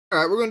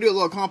Alright, we're going to do a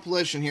little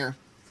compilation here.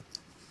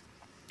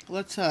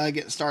 Let's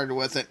get started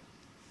with it.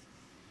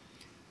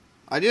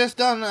 I just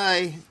done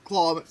a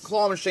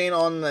claw machine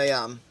on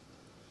the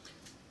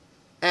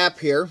app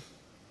here.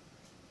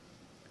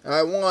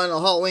 I won a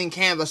Halloween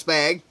canvas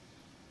bag.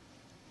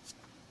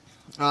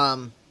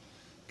 Got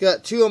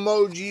two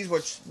emojis,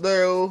 which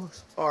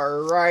those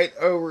are right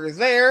over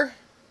there.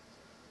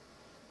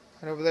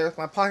 Right over there with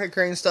my pocket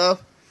crane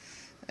stuff.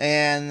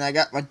 And I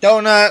got my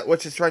donut,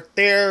 which is right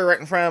there, right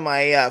in front of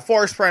my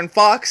forest friend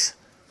Fox.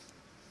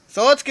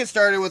 So let's get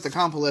started with the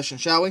compilation,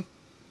 shall we?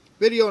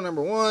 Video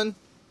number 1.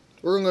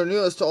 We're going to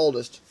go newest to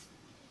oldest.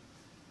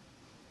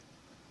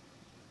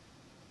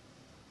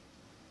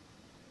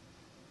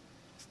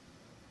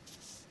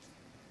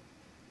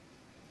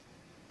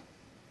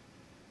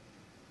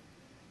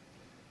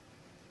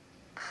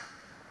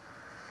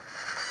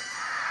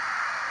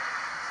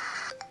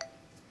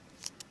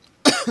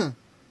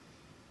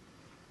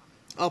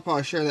 I'll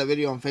probably share that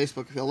video on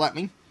Facebook if you'll let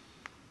me.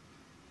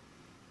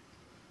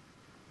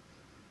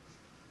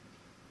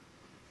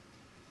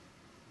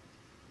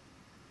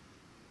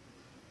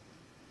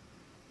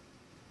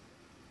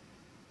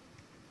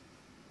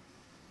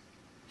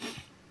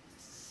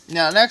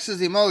 Now, next is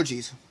the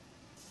emojis.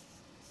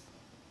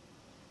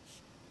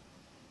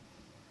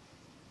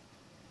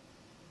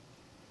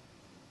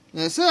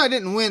 Now, it said I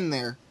didn't win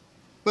there,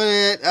 but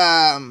it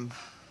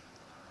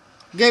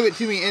gave it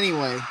to me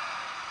anyway.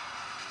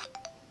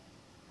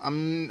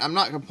 I'm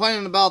not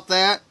complaining about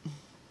that.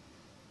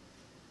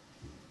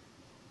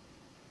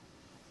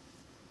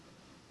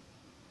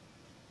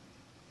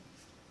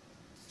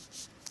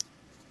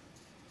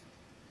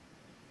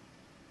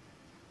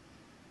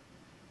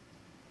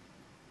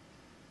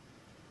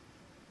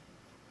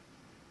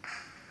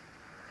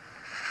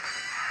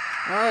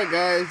 Alright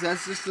guys,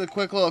 that's just a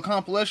quick little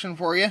compilation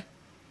for you.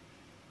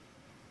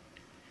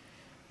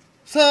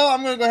 So,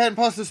 I'm going to go ahead and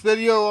post this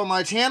video on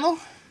my channel.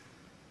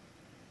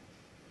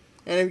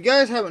 And if you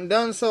guys haven't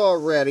done so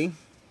already,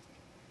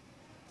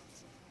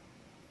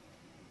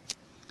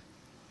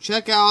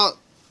 check out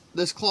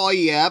this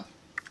Clawee app.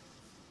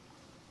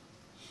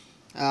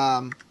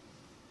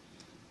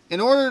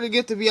 In order to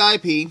get the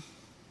VIP,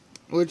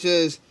 which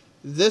is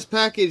this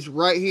package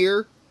right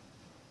here.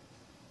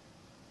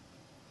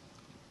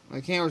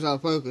 My camera's out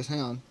of focus, hang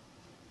on.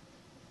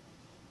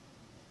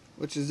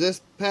 Which is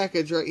this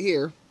package right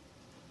here.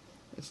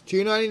 It's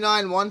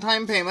 $2.99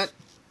 one-time payment.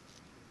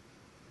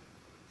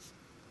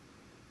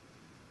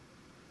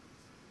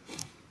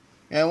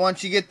 And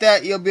once you get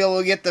that, you'll be able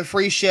to get the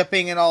free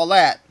shipping and all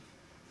that.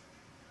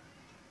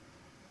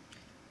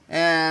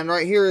 And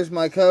right here is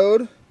my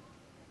code.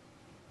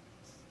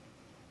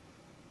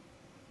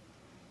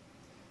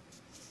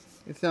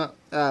 It's not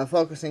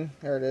focusing.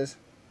 There it is.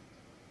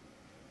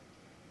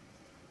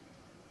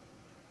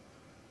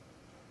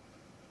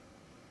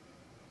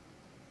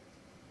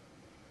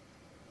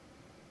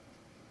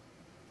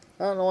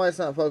 I don't know why it's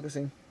not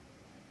focusing.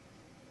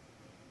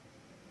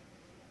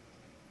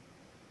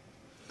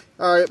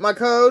 Alright, my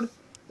code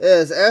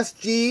is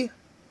SGHGTQK.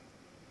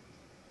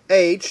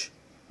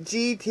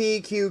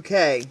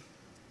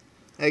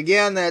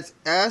 Again, that's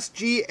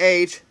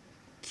SGHQTK.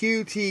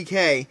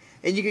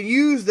 And you can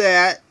use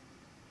that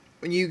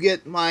when you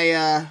get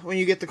my when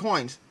you get the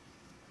coins.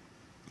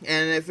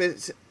 And if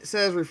it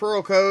says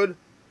referral code,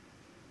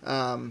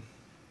 I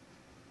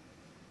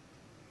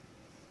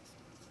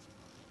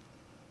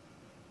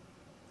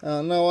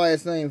don't know why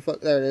it's not even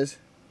there it is.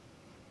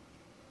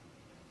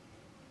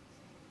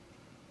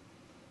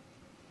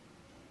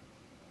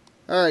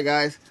 Alright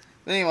guys.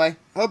 But anyway,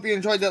 hope you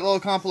enjoyed that little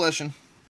compilation.